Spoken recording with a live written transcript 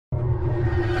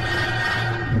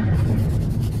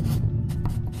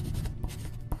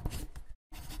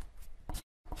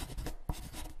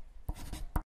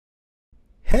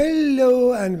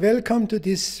Hello and welcome to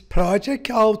this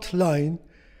project outline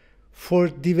for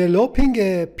developing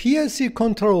a PLC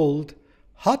controlled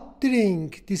hot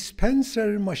drink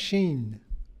dispenser machine.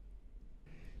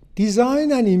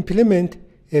 Design and implement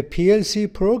a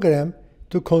PLC program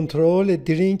to control a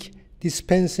drink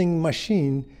dispensing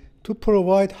machine to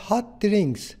provide hot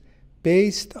drinks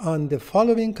based on the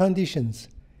following conditions.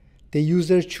 The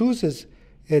user chooses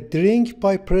a drink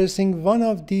by pressing one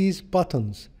of these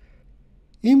buttons.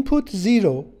 Input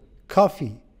 0,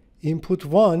 coffee. Input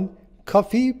 1,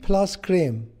 coffee plus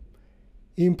cream.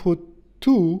 Input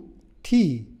 2,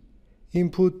 tea.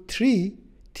 Input 3,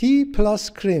 tea plus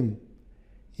cream.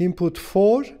 Input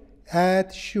 4,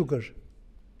 add sugar.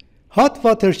 Hot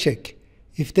water check.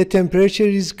 If the temperature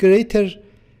is greater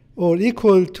or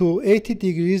equal to 80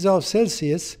 degrees of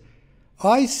Celsius,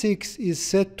 I6 is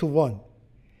set to 1.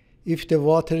 If the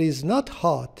water is not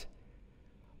hot,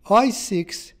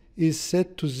 I6 is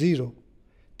set to 0.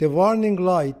 The warning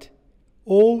light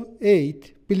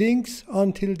O8 blinks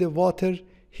until the water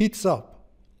heats up.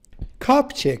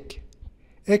 Cup check.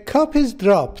 A cup is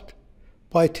dropped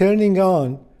by turning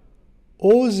on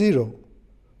O0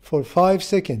 for 5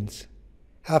 seconds.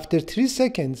 After 3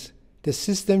 seconds, the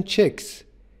system checks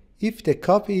if the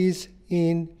cup is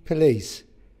in place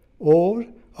or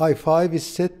I5 is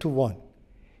set to 1.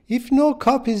 If no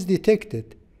cup is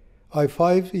detected,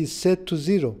 I5 is set to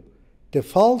 0. The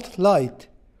fault light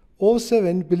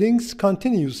O7 blinks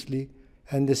continuously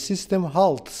and the system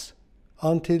halts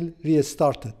until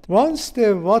restarted. Once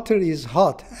the water is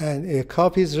hot and a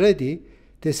cup is ready,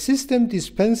 the system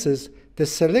dispenses the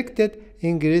selected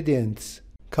ingredients,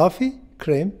 coffee,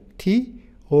 cream, tea,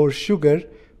 or sugar,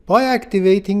 by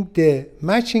activating the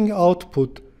matching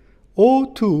output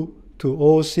O2 to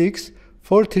O6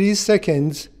 for 3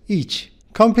 seconds each.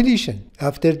 Completion.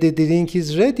 After the drink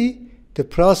is ready, the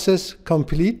process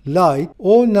complete light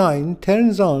O9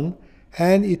 turns on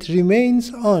and it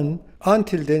remains on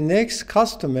until the next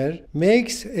customer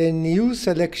makes a new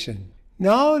selection.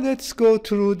 Now let's go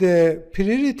through the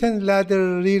pre-written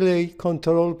ladder relay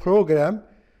control program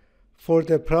for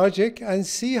the project and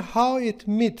see how it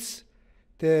meets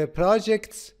the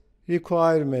project's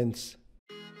requirements.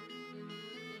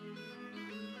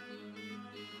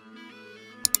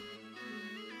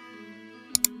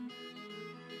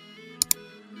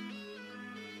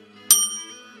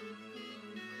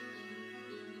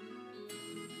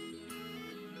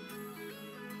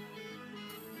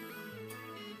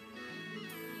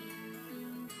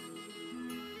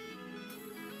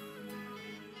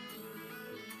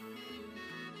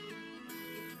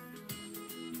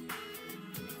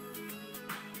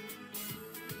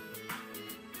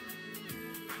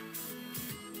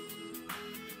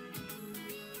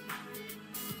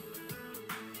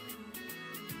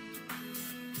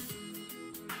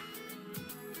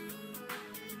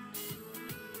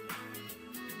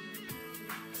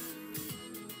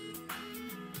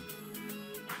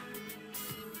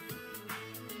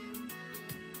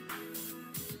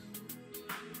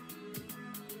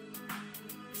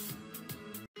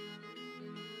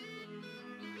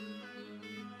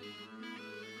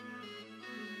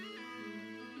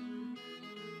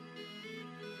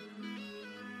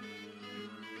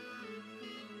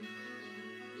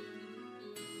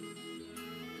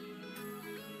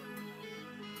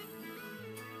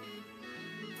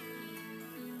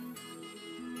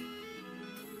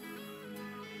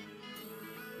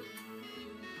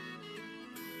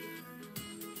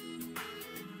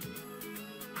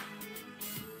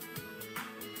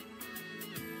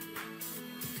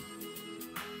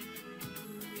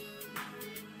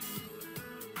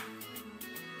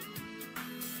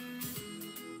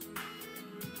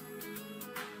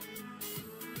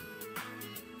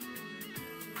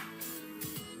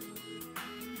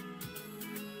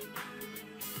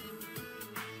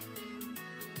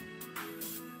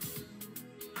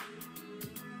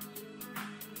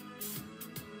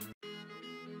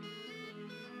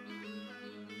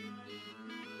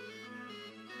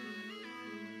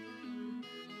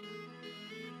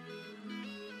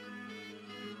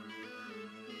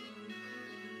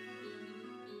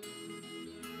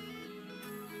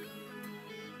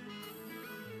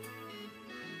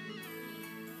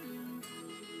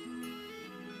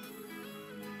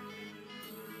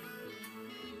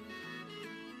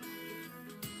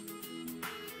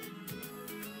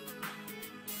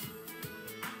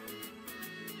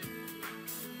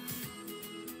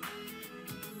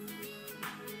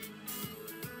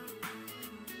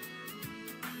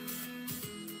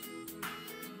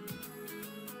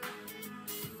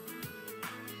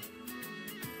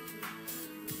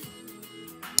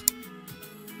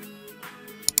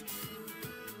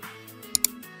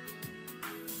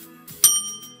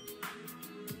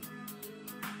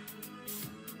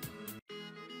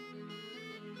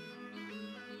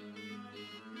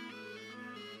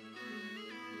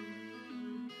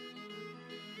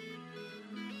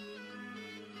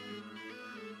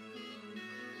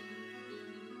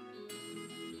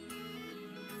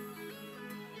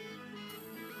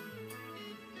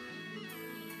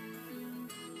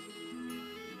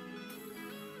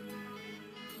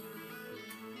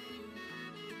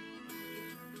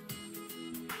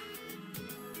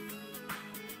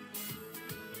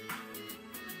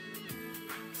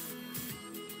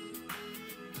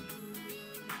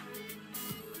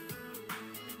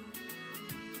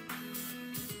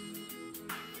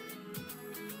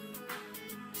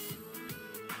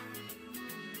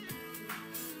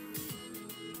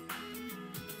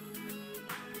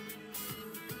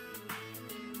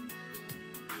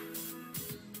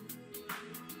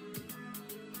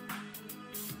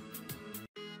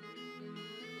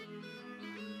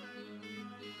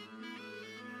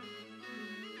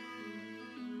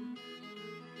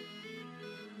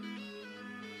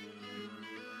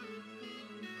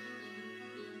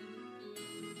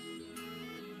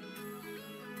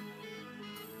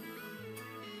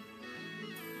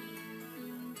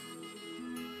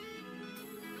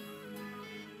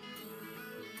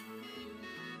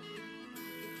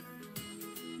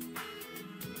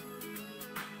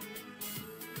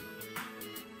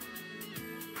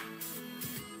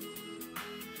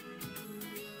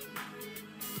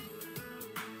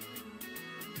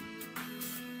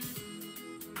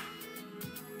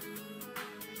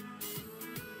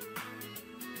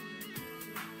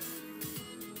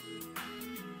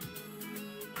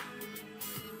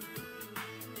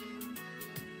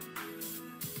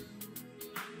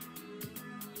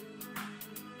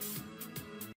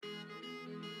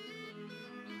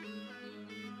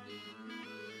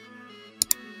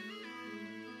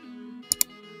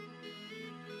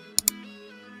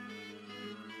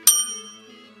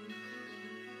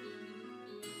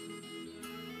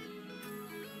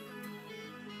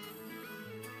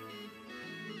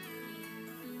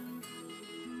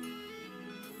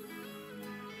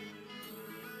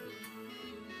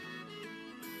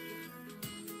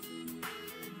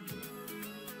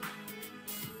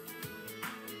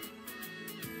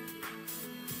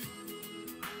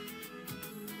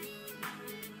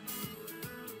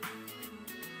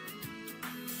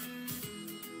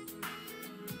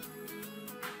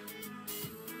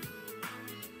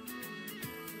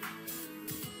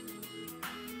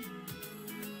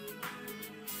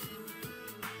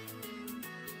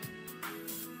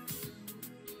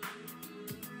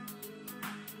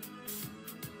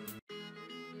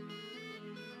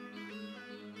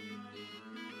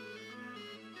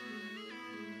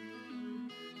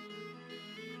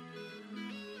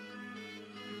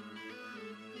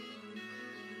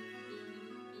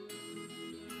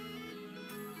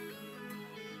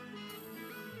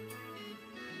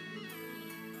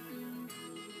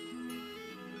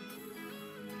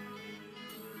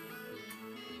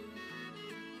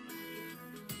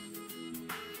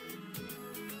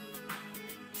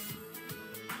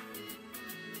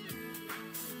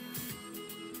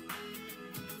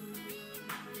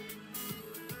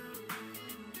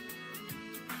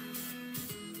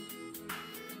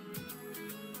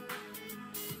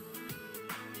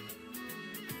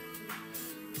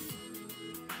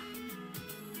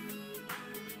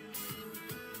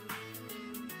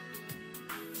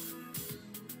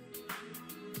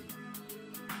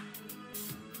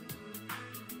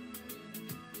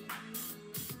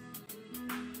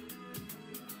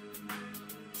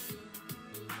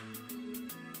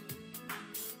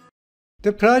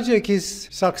 The project is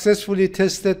successfully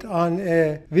tested on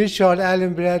a virtual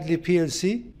Allen Bradley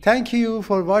PLC. Thank you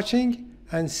for watching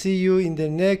and see you in the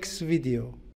next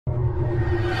video.